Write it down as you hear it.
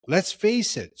Let's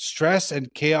face it, stress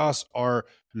and chaos are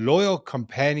loyal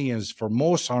companions for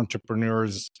most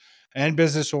entrepreneurs and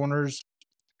business owners.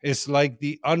 It's like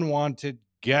the unwanted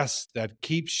guest that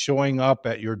keeps showing up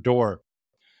at your door.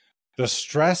 The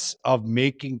stress of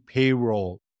making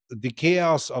payroll, the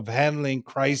chaos of handling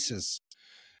crisis,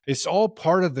 it's all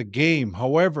part of the game.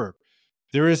 However,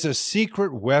 there is a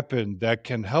secret weapon that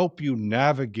can help you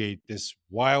navigate this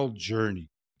wild journey.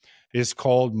 It's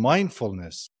called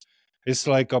mindfulness. It's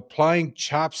like applying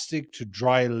chapstick to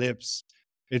dry lips.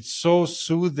 It's so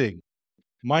soothing.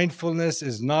 Mindfulness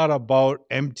is not about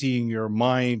emptying your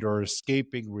mind or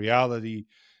escaping reality.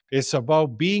 It's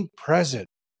about being present,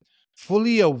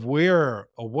 fully aware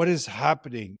of what is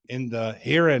happening in the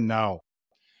here and now.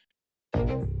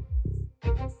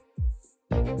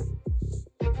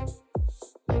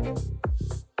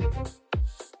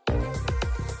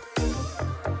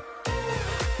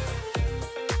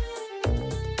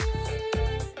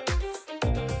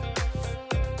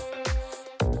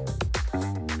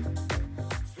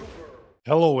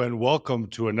 Hello and welcome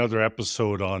to another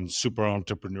episode on Super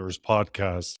Entrepreneurs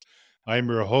Podcast. I'm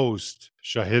your host,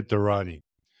 Shahid Durrani.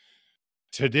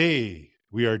 Today,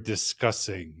 we are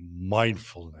discussing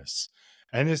mindfulness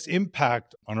and its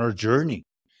impact on our journey.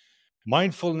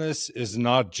 Mindfulness is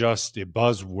not just a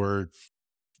buzzword,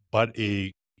 but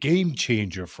a game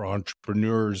changer for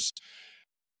entrepreneurs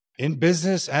in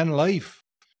business and life.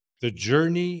 The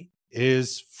journey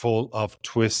is full of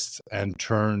twists and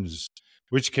turns,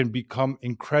 which can become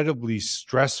incredibly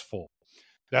stressful.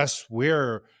 That's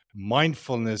where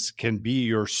mindfulness can be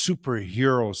your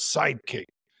superhero sidekick.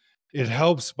 It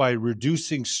helps by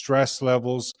reducing stress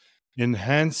levels,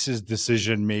 enhances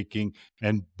decision making,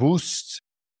 and boosts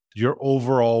your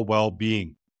overall well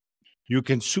being. You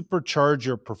can supercharge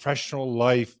your professional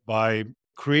life by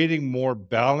creating more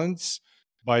balance,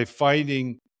 by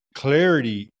finding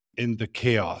clarity in the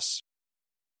chaos.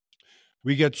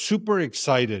 We get super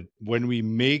excited when we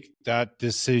make that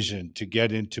decision to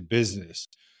get into business.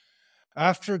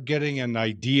 After getting an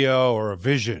idea or a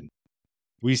vision,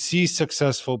 we see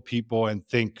successful people and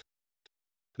think,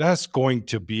 that's going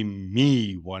to be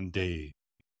me one day.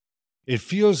 It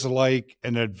feels like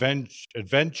an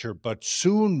adventure, but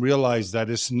soon realize that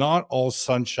it's not all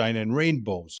sunshine and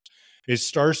rainbows. It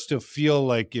starts to feel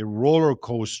like a roller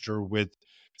coaster with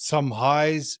some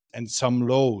highs and some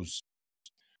lows.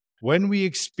 When we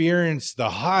experience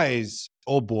the highs,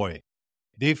 oh boy,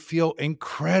 they feel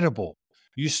incredible.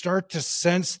 You start to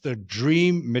sense the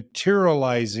dream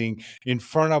materializing in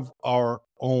front of our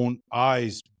own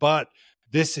eyes. But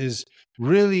this is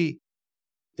really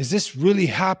is this really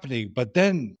happening? But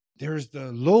then there's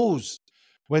the lows.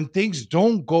 When things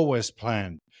don't go as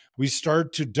planned, we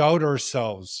start to doubt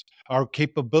ourselves, our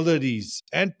capabilities,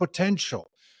 and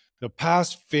potential. The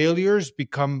past failures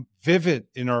become vivid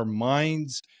in our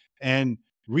minds and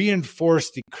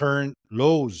reinforce the current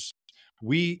lows.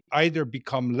 We either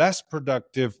become less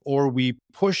productive or we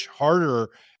push harder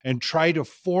and try to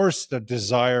force the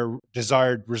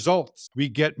desired results. We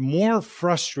get more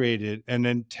frustrated and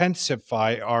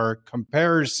intensify our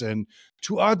comparison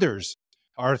to others.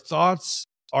 Our thoughts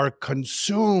are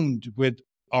consumed with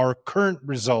our current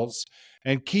results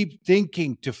and keep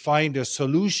thinking to find a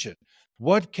solution.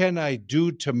 What can I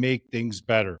do to make things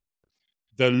better?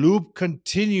 The loop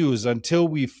continues until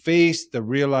we face the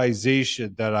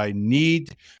realization that I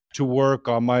need to work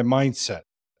on my mindset.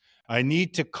 I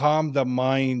need to calm the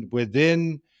mind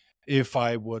within if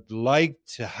I would like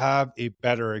to have a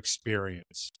better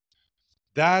experience.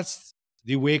 That's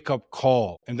the wake up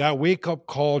call. And that wake up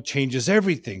call changes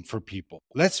everything for people.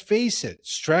 Let's face it,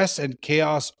 stress and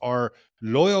chaos are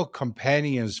loyal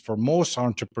companions for most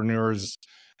entrepreneurs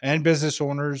and business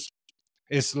owners.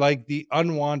 It's like the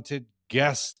unwanted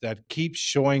guest that keeps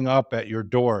showing up at your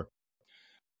door.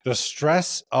 The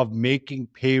stress of making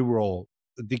payroll,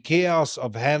 the chaos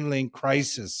of handling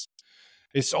crisis,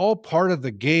 it's all part of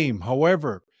the game.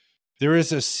 However, there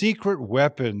is a secret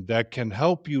weapon that can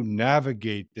help you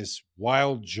navigate this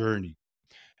wild journey.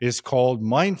 It's called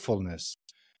mindfulness.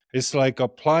 It's like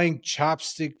applying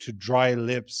chapstick to dry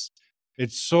lips.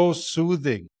 It's so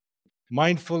soothing.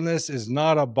 Mindfulness is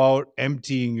not about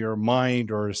emptying your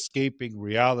mind or escaping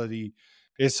reality.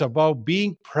 It's about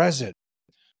being present,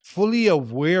 fully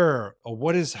aware of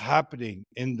what is happening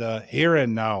in the here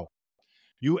and now.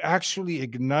 You actually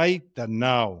ignite the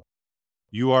now.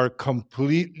 You are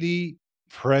completely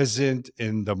present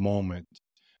in the moment,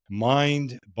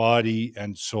 mind, body,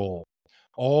 and soul,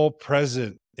 all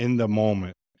present in the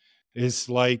moment. It's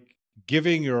like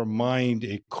giving your mind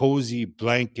a cozy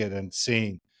blanket and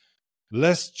saying,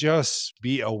 let's just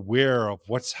be aware of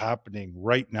what's happening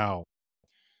right now.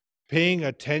 paying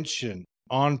attention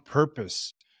on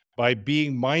purpose. By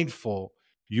being mindful,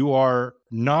 you are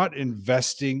not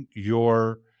investing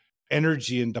your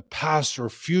energy in the past or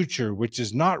future, which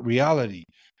is not reality.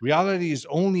 Reality is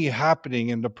only happening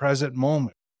in the present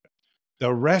moment.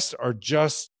 The rest are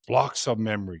just blocks of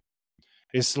memory.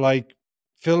 It's like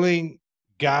filling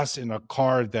gas in a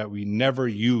car that we never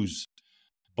use,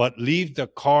 but leave the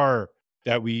car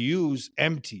that we use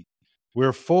empty.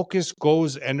 Where focus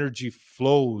goes, energy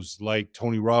flows, like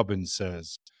Tony Robbins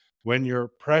says. When your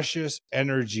precious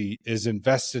energy is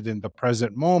invested in the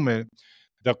present moment,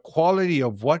 the quality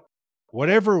of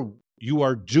whatever you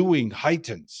are doing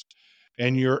heightens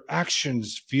and your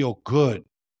actions feel good.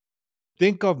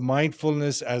 Think of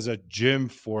mindfulness as a gym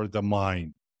for the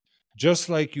mind. Just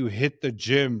like you hit the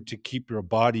gym to keep your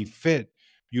body fit,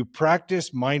 you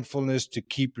practice mindfulness to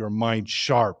keep your mind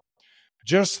sharp.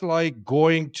 Just like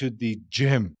going to the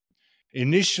gym.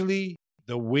 Initially,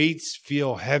 the weights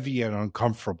feel heavy and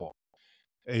uncomfortable,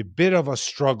 a bit of a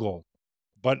struggle.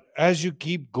 But as you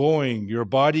keep going, your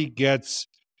body gets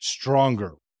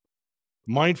stronger.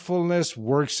 Mindfulness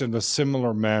works in a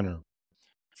similar manner.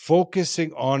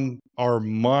 Focusing on our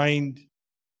mind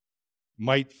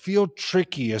might feel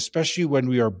tricky, especially when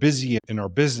we are busy in our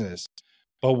business.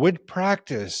 But with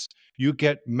practice, you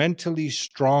get mentally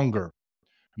stronger,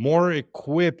 more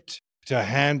equipped to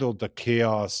handle the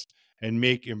chaos and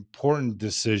make important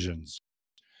decisions.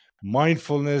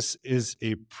 Mindfulness is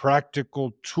a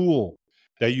practical tool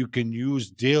that you can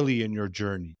use daily in your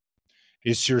journey.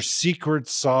 It's your secret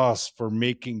sauce for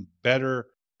making better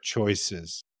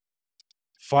choices,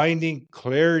 finding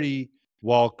clarity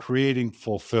while creating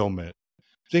fulfillment.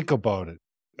 Think about it.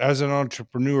 As an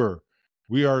entrepreneur,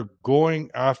 we are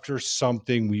going after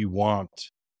something we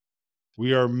want.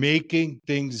 We are making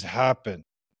things happen.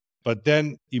 But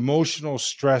then emotional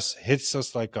stress hits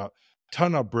us like a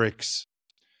ton of bricks.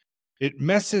 It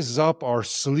messes up our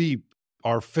sleep,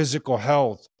 our physical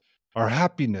health, our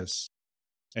happiness,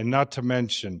 and not to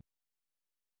mention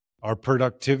our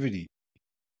productivity.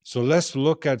 So let's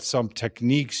look at some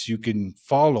techniques you can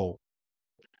follow,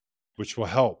 which will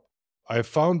help. I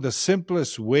found the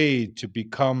simplest way to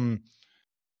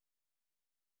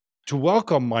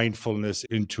welcome mindfulness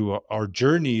into our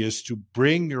journey is to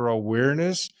bring your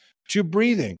awareness to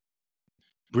breathing.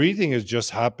 Breathing is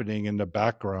just happening in the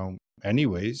background,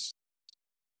 anyways,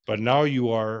 but now you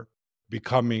are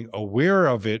becoming aware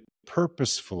of it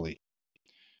purposefully.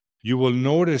 You will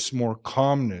notice more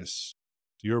calmness.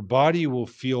 Your body will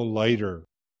feel lighter.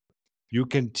 You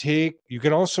can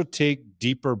also take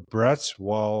deeper breaths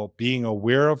while being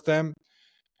aware of them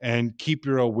and keep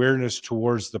your awareness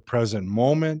towards the present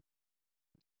moment.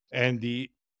 And the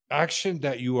action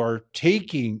that you are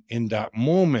taking in that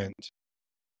moment,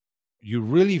 you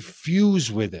really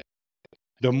fuse with it.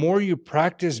 The more you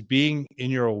practice being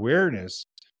in your awareness,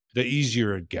 the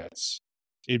easier it gets.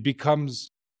 It becomes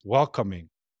welcoming,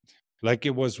 like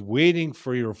it was waiting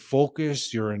for your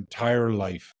focus your entire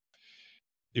life.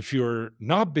 If you're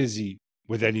not busy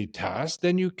with any task,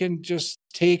 then you can just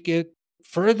take it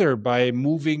further by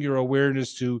moving your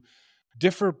awareness to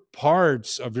different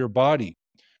parts of your body.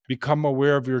 Become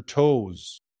aware of your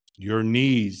toes, your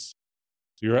knees,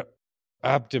 your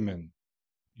abdomen,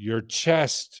 your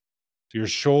chest, your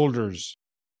shoulders,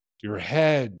 your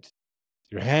head,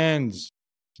 your hands.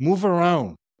 Move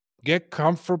around. Get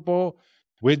comfortable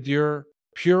with your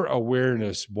pure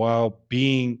awareness while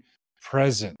being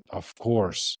present, of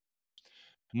course.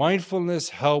 Mindfulness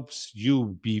helps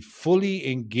you be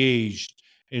fully engaged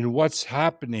in what's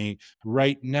happening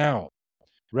right now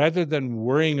rather than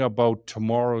worrying about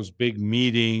tomorrow's big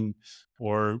meeting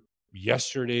or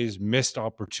yesterday's missed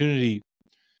opportunity.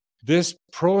 This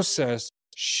process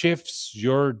shifts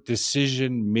your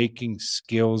decision making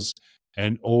skills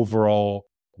and overall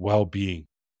well being.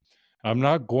 I'm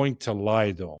not going to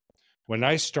lie though. When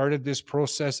I started this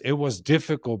process, it was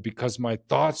difficult because my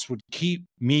thoughts would keep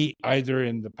me either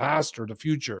in the past or the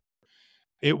future.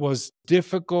 It was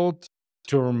difficult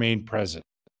to remain present,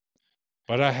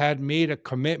 but I had made a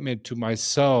commitment to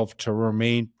myself to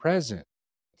remain present.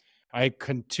 I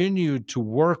continued to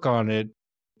work on it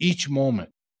each moment.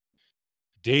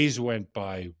 Days went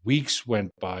by, weeks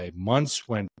went by, months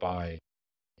went by,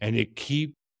 and it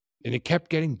kept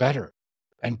getting better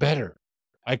and better.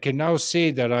 I can now say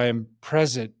that I am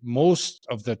present most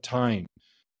of the time,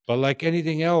 but like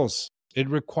anything else, it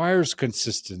requires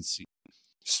consistency.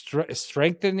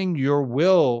 Strengthening your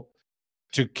will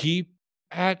to keep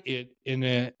at it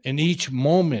in each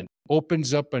moment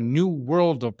opens up a new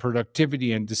world of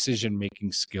productivity and decision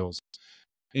making skills.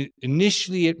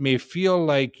 Initially, it may feel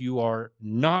like you are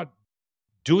not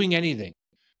doing anything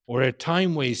or a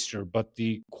time waster, but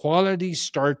the qualities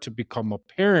start to become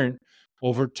apparent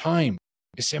over time.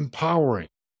 It's empowering.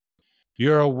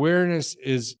 Your awareness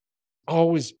is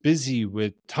always busy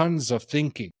with tons of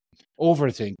thinking,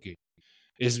 overthinking.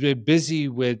 Is been busy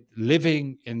with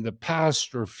living in the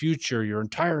past or future your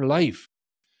entire life.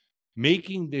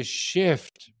 Making this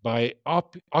shift by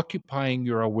occupying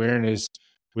your awareness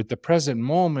with the present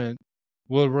moment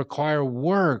will require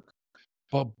work,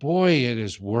 but boy, it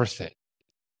is worth it.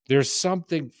 There's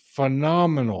something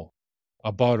phenomenal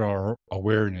about our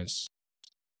awareness.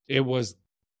 It was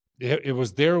it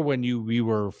was there when we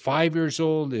were 5 years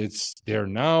old. It's there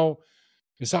now.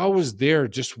 It's always there,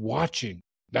 just watching.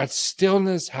 That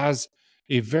stillness has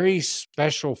a very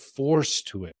special force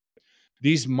to it.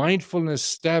 These mindfulness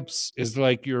steps is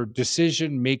like your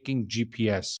decision making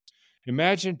GPS.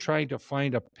 Imagine trying to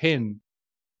find a pin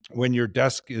when your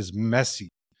desk is messy.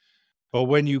 But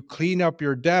when you clean up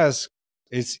your desk,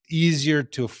 it's easier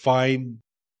to find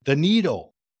the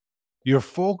needle. Your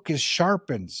focus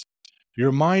sharpens.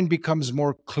 Your mind becomes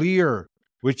more clear,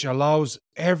 which allows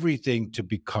everything to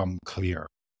become clear.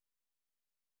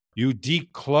 You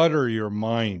declutter your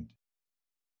mind.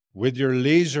 With your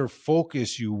laser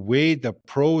focus, you weigh the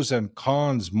pros and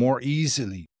cons more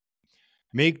easily.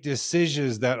 Make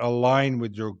decisions that align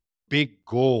with your big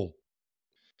goal.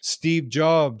 Steve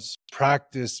Jobs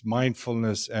practiced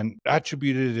mindfulness and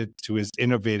attributed it to his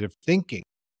innovative thinking.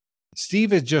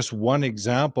 Steve is just one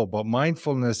example, but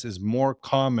mindfulness is more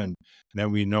common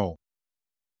than we know.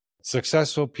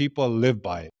 Successful people live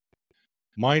by it.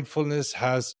 Mindfulness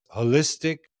has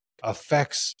holistic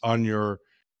effects on your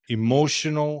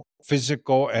emotional,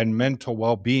 physical, and mental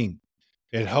well being.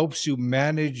 It helps you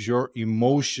manage your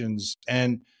emotions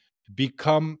and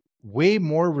become way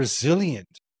more resilient.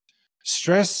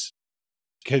 Stress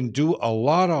can do a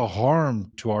lot of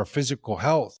harm to our physical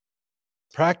health.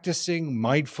 Practicing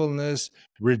mindfulness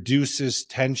reduces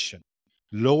tension,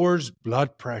 lowers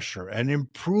blood pressure, and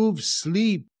improves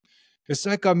sleep. It's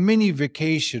like a mini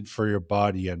vacation for your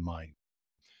body and mind.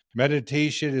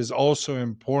 Meditation is also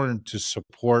important to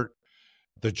support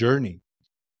the journey.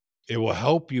 It will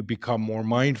help you become more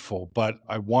mindful, but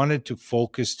I wanted to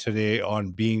focus today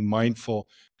on being mindful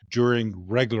during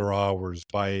regular hours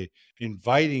by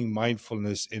inviting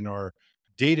mindfulness in our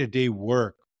day to day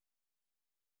work.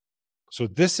 So,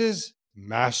 this is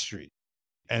mastery.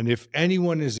 And if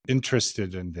anyone is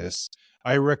interested in this,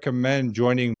 I recommend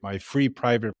joining my free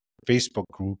private Facebook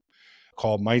group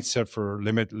called Mindset for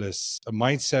Limitless, a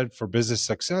mindset for business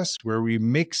success, where we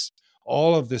mix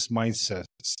all of this mindset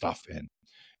stuff in.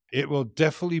 It will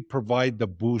definitely provide the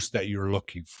boost that you're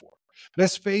looking for.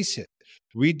 Let's face it,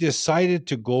 we decided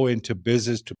to go into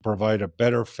business to provide a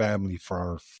better family for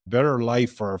our better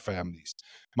life for our families.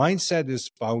 Mindset is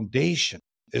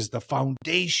the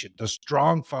foundation, the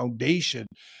strong foundation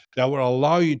that will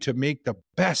allow you to make the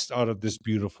best out of this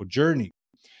beautiful journey.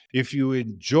 If you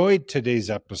enjoyed today's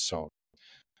episode,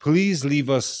 please leave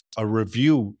us a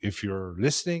review if you're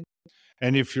listening.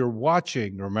 And if you're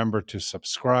watching, remember to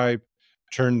subscribe,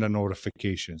 turn the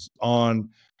notifications on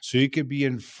so you can be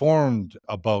informed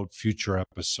about future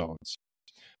episodes.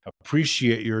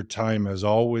 Appreciate your time as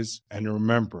always. And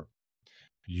remember,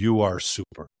 you are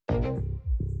super.